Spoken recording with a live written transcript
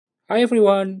Hi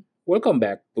everyone, welcome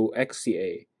back to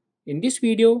XCA. In this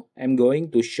video, I'm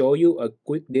going to show you a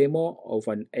quick demo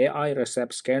of an AI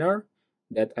recipe scanner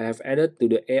that I have added to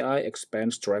the AI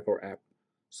expense tracker app.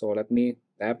 So let me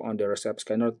tap on the recipe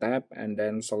scanner tab and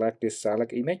then select this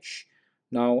select image.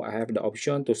 Now I have the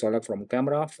option to select from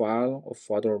camera, file, or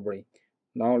photo array.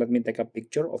 Now let me take a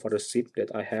picture of a receipt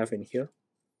that I have in here.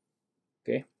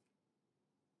 Okay,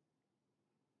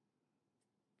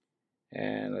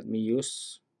 and let me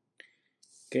use.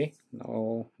 Okay,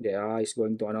 now the AI is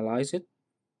going to analyze it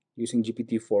using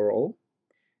GPT-4o.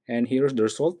 And here's the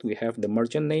result. We have the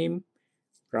merchant name,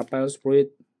 Raphael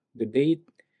Fruit, the date,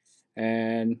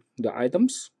 and the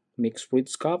items. Mixed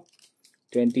fruits cup,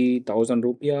 20,000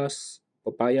 rupiahs,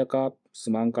 papaya cup,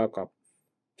 semangka cup.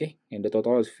 Okay, and the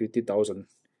total is 50,000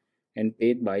 and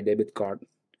paid by debit card.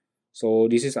 So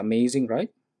this is amazing,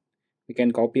 right? We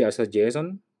can copy as a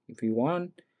JSON if you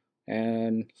want.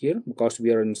 And here, because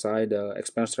we are inside the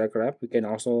expense tracker app, we can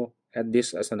also add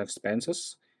this as an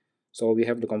expenses. So we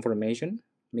have the confirmation,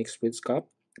 mixed fruits cup,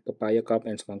 papaya cup,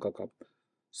 and semangka cup.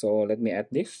 So let me add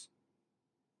this.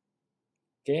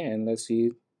 Okay, and let's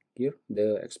see here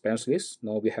the expense list.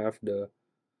 Now we have the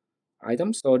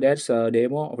items. So that's a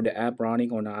demo of the app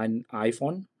running on an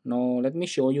iPhone. Now let me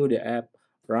show you the app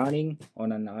running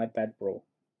on an iPad Pro.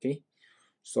 Okay,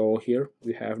 so here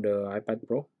we have the iPad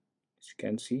Pro. As you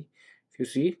can see, if you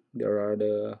see, there are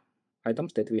the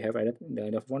items that we have added in the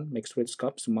other one: mixed fruits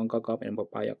cup, semangka cup, and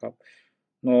papaya cup.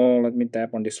 Now let me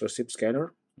tap on this receipt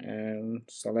scanner and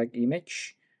select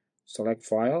image, select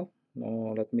file.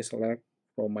 Now let me select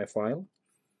from my file.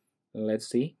 Let's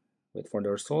see, wait for the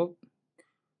result.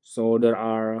 So there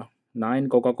are 9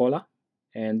 Coca-Cola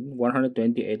and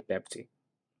 128 Pepsi.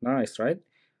 Nice, right?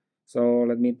 So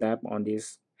let me tap on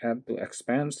this add to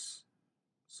expense.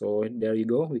 So there you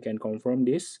go, we can confirm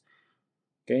this.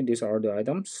 Okay, these are the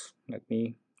items. Let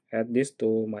me add this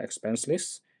to my expense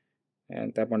list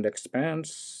and tap on the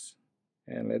expense.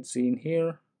 And let's see in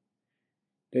here.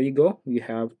 There you go. We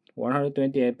have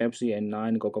 128 Pepsi and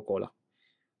 9 Coca-Cola.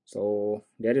 So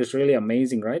that is really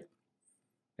amazing, right?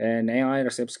 An AI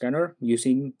receipt scanner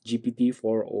using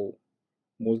GPT-4o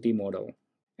multimodal.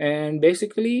 And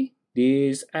basically,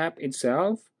 this app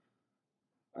itself,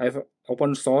 I've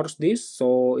open sourced this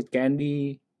so it can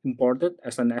be imported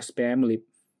as an SPM Lib.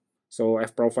 So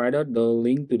I've provided the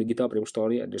link to the GitHub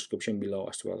repository at the description below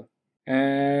as well.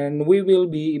 And we will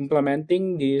be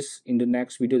implementing this in the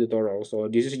next video tutorial. So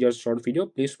this is just short video.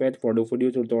 Please wait for the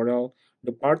video tutorial,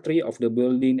 the part 3 of the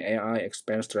building AI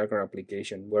expense tracker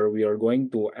application, where we are going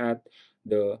to add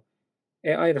the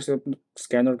AI receipt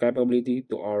scanner capability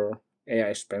to our AI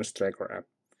expense tracker app.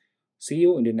 See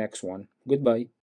you in the next one. Goodbye.